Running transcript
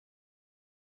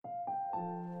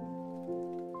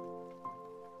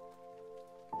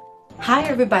Hi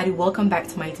everybody, welcome back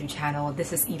to my YouTube channel.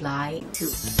 This is Eli.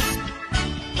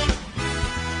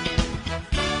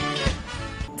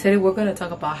 Today we're going to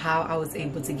talk about how I was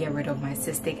able to get rid of my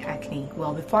cystic acne.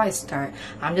 Well, before I start,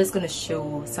 I'm just going to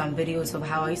show some videos of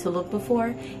how I used to look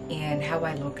before and how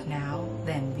I look now.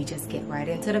 Then we just get right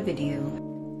into the video.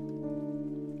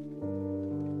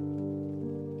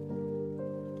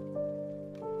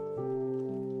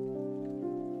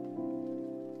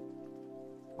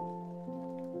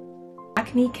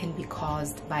 Acne can be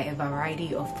caused by a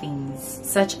variety of things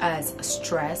such as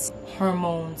stress,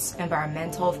 hormones,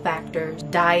 environmental factors,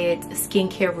 diet,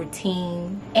 skincare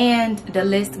routine, and the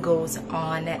list goes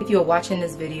on. If you're watching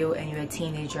this video and you're a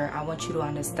teenager, I want you to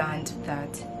understand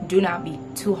that do not be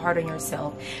too hard on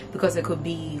yourself because it could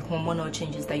be hormonal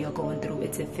changes that you're going through.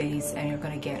 It's a phase and you're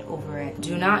gonna get over it.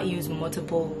 Do not use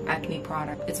multiple acne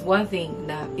products. It's one thing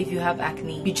that if you have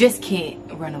acne, you just can't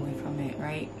run away from it,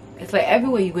 right? It's like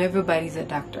everywhere you go, everybody's a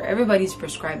doctor. Everybody's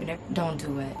prescribing it. Don't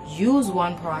do it. Use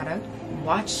one product.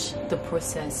 Watch the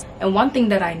process. And one thing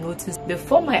that I noticed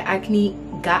before my acne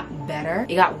got better,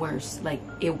 it got worse. Like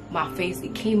my face,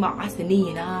 it came out. I said,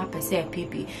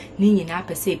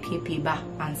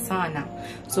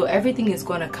 so everything is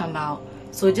gonna come out.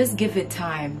 So just give it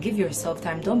time. Give yourself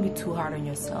time. Don't be too hard on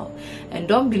yourself. And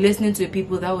don't be listening to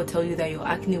people that will tell you that your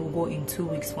acne will go in 2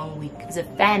 weeks, 1 week. It's a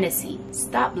fantasy.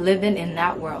 Stop living in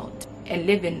that world and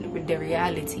living with the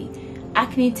reality.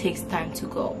 Acne takes time to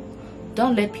go.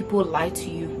 Don't let people lie to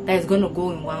you that it's going to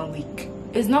go in 1 week.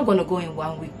 It's not going to go in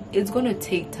 1 week. It's going to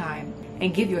take time.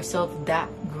 And give yourself that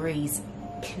grace.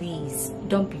 Please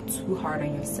don't be too hard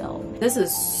on yourself. This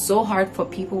is so hard for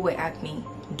people with acne.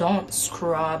 Don't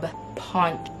scrub,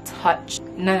 punch, touch,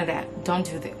 none of that. Don't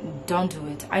do that. Don't do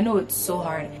it. I know it's so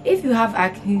hard. If you have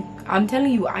acne, I'm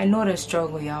telling you, I know the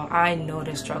struggle, y'all. I know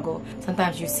the struggle.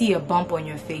 Sometimes you see a bump on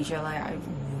your face, you're like, I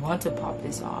want to pop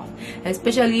this off.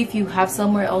 Especially if you have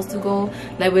somewhere else to go,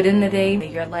 like within the day,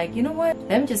 you're like, you know what?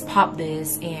 Let me just pop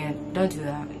this, and don't do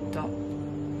that.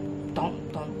 Don't do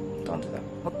that.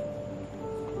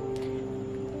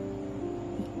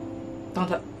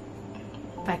 Don't.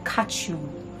 If I catch you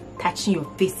touching your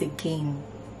face again,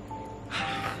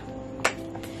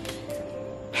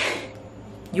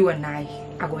 you and I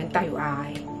are going to tie your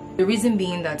eye. The reason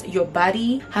being that your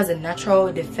body has a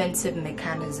natural defensive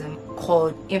mechanism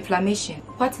called inflammation.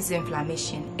 What is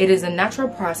inflammation? It is a natural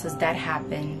process that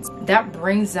happens that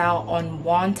brings out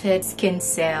unwanted skin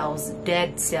cells,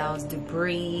 dead cells,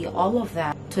 debris, all of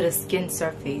that to the skin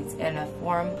surface in a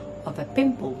form of a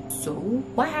pimple. So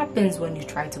what happens when you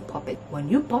try to pop it? When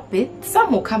you pop it,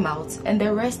 some will come out and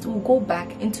the rest will go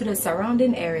back into the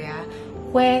surrounding area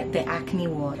where the acne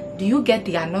was. Do you get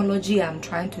the analogy I'm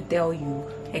trying to tell you?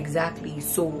 Exactly.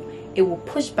 So it will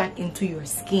push back into your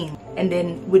skin, and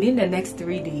then within the next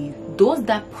 3 days, those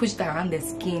that pushed around the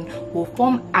skin will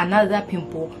form another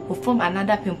pimple, will form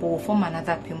another pimple, will form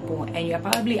another pimple. And you're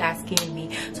probably asking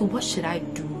me, so what should I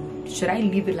do? Should I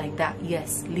leave it like that?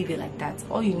 Yes, leave it like that.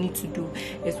 All you need to do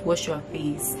is wash your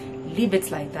face. Leave it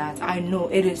like that. I know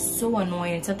it is so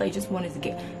annoying. Sometimes you just want it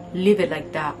to leave it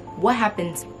like that. What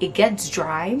happens? It gets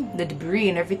dry. The debris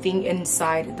and everything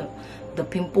inside the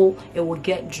pimple, it will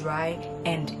get dry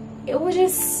and it will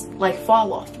just like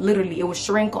fall off. Literally, it will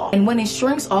shrink off. And when it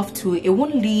shrinks off too, it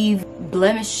won't leave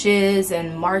blemishes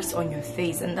and marks on your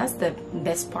face, and that's the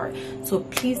best part. So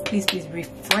please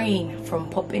refrain from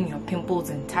popping your pimples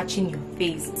and touching your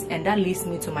face. And that leads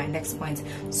me to my next point.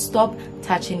 Stop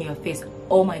touching your face.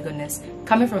 Oh my goodness,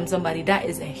 coming from somebody that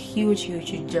is a huge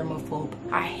germaphobe,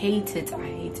 I hate it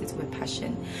with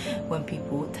passion when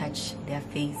people touch their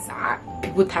face.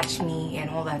 People touch me and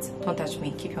all that. Don't touch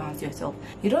me. Keep your hands to yourself.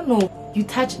 You don't know, you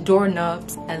touch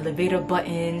doorknobs, elevator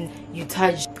buttons, you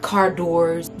touch car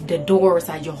doors, the doors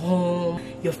at your home,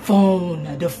 your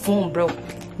phone, the phone, bro,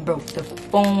 the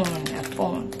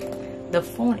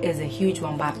phone is a huge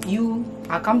one. But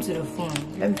I'll come to the phone.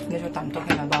 Let me finish what I'm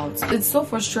talking about. It's so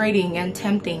frustrating and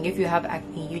tempting. If you have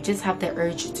acne, you just have the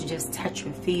urge to just touch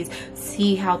your face,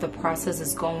 see how the process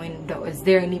is going. Is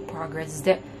there any progress?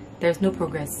 There's no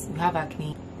progress. You have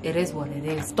acne. It is what it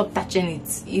is. Stop touching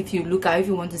it. If you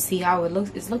want to see how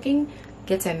it's looking,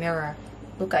 get a mirror.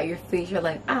 Look at your face. You're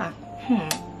like, I'm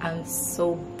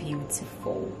so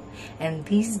beautiful, and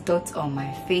these dots on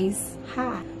my face,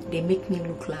 they make me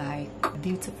look like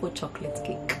beautiful chocolate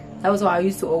cake. That was why I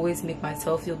used to always make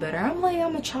myself feel better. I'm like,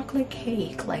 I'm a chocolate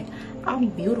cake. Like, I'm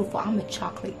beautiful. I'm a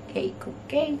chocolate cake,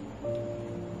 okay?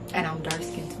 And I'm dark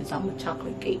skinned too, so I'm a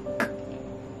chocolate cake.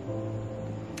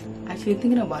 Actually,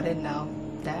 thinking about it now,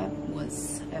 that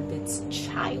was a bit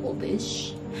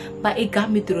childish, but it got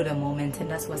me through the moment, and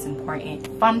that's what's important.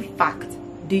 Fun fact: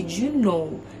 Did you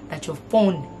know that your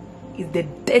phone is the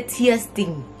dirtiest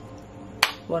thing?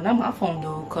 Well, not my phone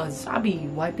though, because I be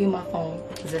wiping my phone.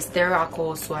 It's a stereo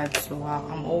alcohol swipe, so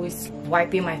I'm always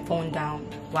wiping my phone down,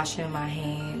 washing my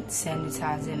hands,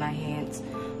 sanitizing my hands,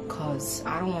 because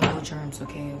I don't want no germs,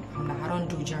 okay? I don't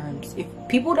do germs. If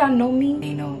people that know me,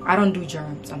 they know I don't do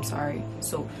germs. I'm sorry.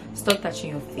 So stop touching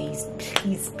your face.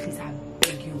 Please, I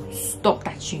beg you, stop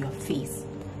touching your face.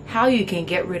 How you can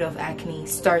get rid of acne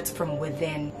starts from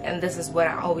within, and this is what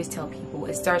I always tell people.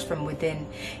 It starts from within.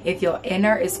 If your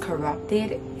inner is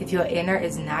corrupted, if your inner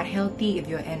is not healthy, if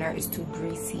your inner is too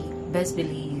greasy, best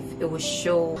believe it will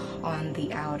show on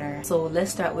the outer. So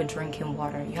let's start with drinking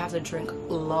water. You have to drink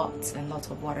lots and lots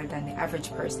of water than the average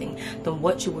person, than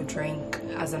what you would drink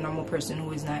as a normal person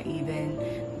who is not even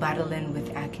battling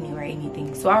with acne or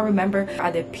anything. So I remember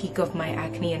at the peak of my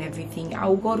acne and everything, I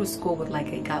would go to school with like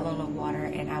a gallon of water,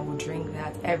 and I would drink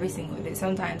that every single day.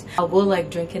 Sometimes I'll go like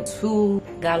drinking 2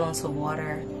 gallons of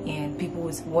water, and people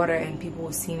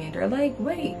will see me and they're like,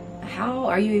 wait, how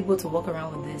are you able to walk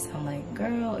around with this? I'm like,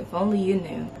 girl, if only you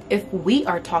knew. If we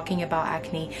are talking about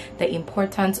acne, the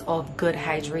importance of good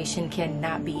hydration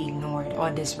cannot be ignored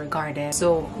or disregarded.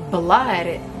 So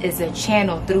blood is a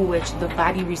channel through which the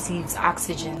body receives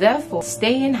oxygen. Therefore,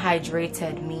 staying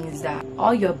hydrated means that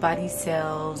all your body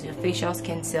cells, your facial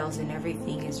skin cells and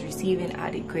everything is receiving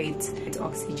adequate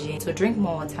oxygen. So drink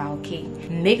more water, okay?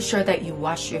 Make sure that you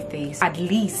wash your face at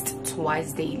least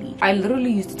twice daily. I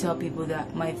literally used to tell people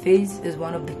that my face is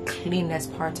one of the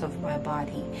cleanest parts of my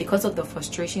body. Because of the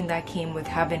frustration that came with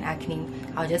having acne,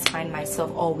 I'll just find myself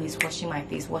always washing my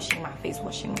face, washing my face,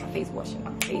 washing my face, washing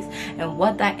my face. And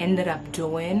what that ended up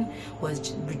doing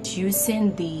was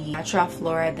reducing the natural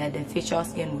flora that the facial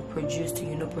skin would produce to,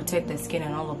 you know, protect the skin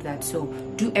and all of that. So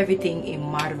do everything in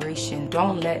moderation.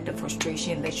 Don't let the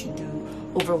frustration let you do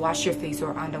overwash your face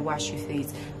or underwash your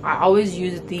face. I always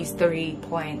use these 3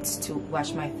 points to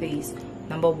wash my face.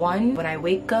 Number 1, when I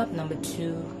wake up. Number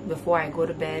 2, before I go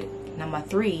to bed. Number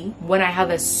 3, when I have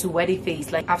a sweaty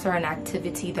face, like after an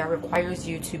activity that requires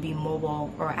you to be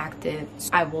mobile or active,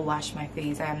 I will wash my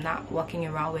face. I am not walking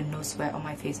around with no sweat on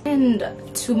my face. And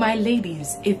to my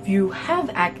ladies, if you have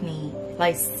acne,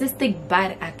 like cystic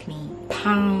bad acne,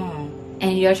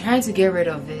 and you're trying to get rid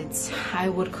of it, I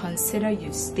would consider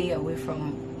you stay away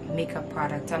from makeup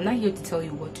products. I'm not here to tell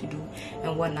you what to do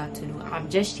and what not to do. I'm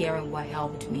just sharing what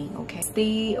helped me, okay?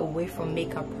 Stay away from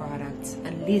makeup products,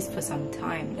 at least for some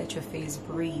time. Let your face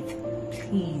breathe,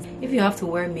 please. If you have to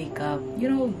wear makeup, you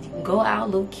know, go out,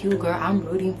 look cute, girl. I'm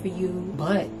rooting for you,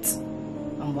 but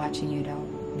I'm watching you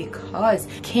down, because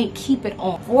you can't keep it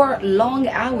on for long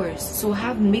hours. So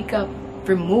have makeup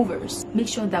removers. Make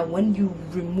sure that when you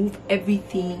remove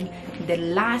everything, the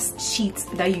last sheet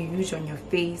that you use on your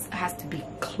face has to be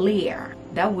clear.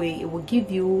 That way it will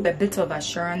give you a bit of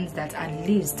assurance that at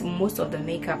least most of the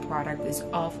makeup product is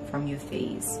off from your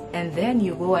face. And then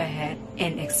you go ahead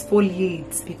and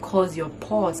exfoliate, because your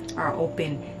pores are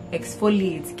open.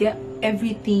 Exfoliate, get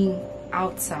everything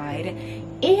outside,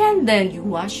 and then you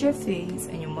wash your face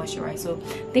and you moisturize. So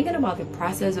thinking about the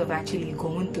process of actually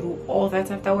going through all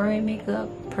that after wearing makeup,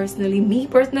 me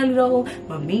personally though,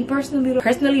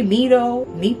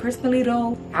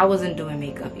 I wasn't doing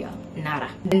makeup, y'all. Nada.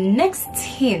 The next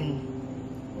 10,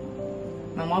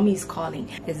 my mommy's calling,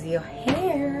 is your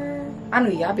hair. I know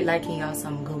y'all be liking y'all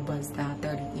some good buzz down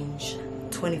 30 inch,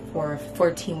 24,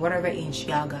 14, whatever inch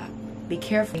y'all got. Be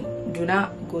careful. Do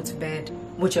not go to bed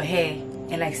with your hair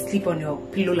and like sleep on your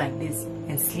pillow like this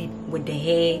and sleep with the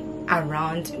hair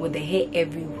around, with the hair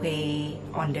everywhere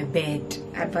on the bed.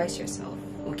 Advise yourself,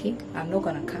 okay? I'm not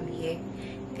gonna come here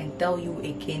and tell you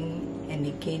again and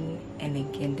again and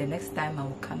again. The next time I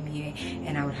will come here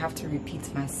and I would have to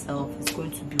repeat myself. It's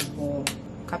going to be war.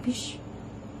 Capish?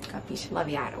 Capish? Love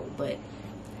ya, but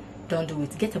don't do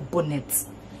it. Get a bonnet.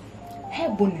 Hair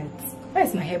bonnet.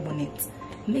 Where's my hair bonnet?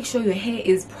 Make sure your hair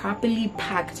is properly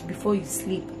packed before you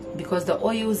sleep, because the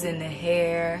oils in the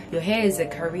hair, your hair is a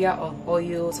carrier of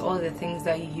oils. All the things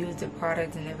that you use, the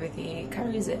product and everything, it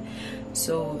carries it.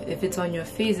 So if it's on your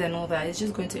face and all that, it's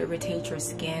just going to irritate your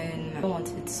skin. I don't want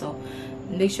it. So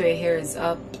make sure your hair is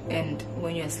up, and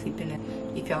when you're sleeping,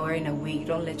 if you're wearing a wig,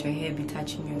 don't let your hair be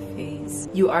touching your face.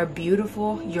 You are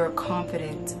beautiful, you're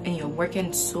confident, and you're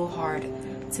working so hard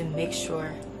to make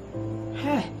sure.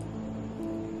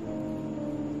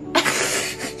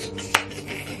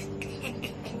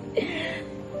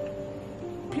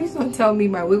 Please don't tell me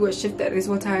my wig was shifted this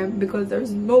one time, because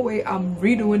there's no way I'm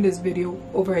redoing this video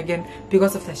over again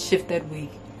because of the shifted wig.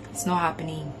 It's not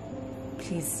happening,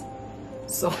 please.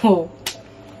 So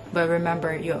But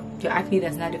remember, your acne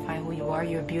does not define who you are.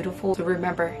 You're beautiful. So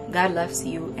remember, God loves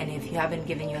you, and if you haven't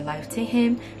given your life to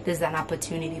Him, there's an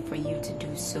opportunity for you to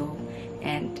do so.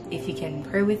 And if you can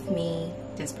pray with me,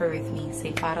 just pray with me.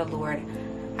 Say, Father, Lord,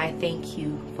 I thank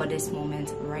you for this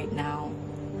moment right now.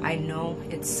 I know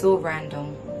it's so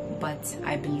random, but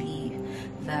I believe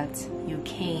that you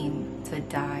came to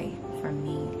die for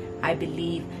me. I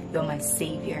believe you're my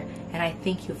Savior, and I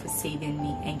thank you for saving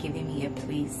me and giving me a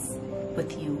place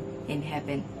with you in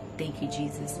heaven. Thank you,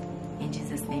 Jesus. In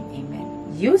Jesus' name,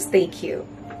 amen. You stay cute.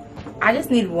 I just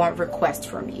need one request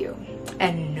from you.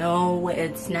 And no,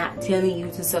 it's not telling you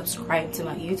to subscribe to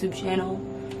my YouTube channel.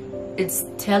 It's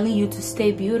telling you to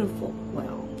stay beautiful.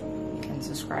 Well, you can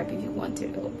subscribe if you want to,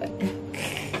 but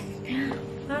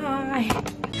bye.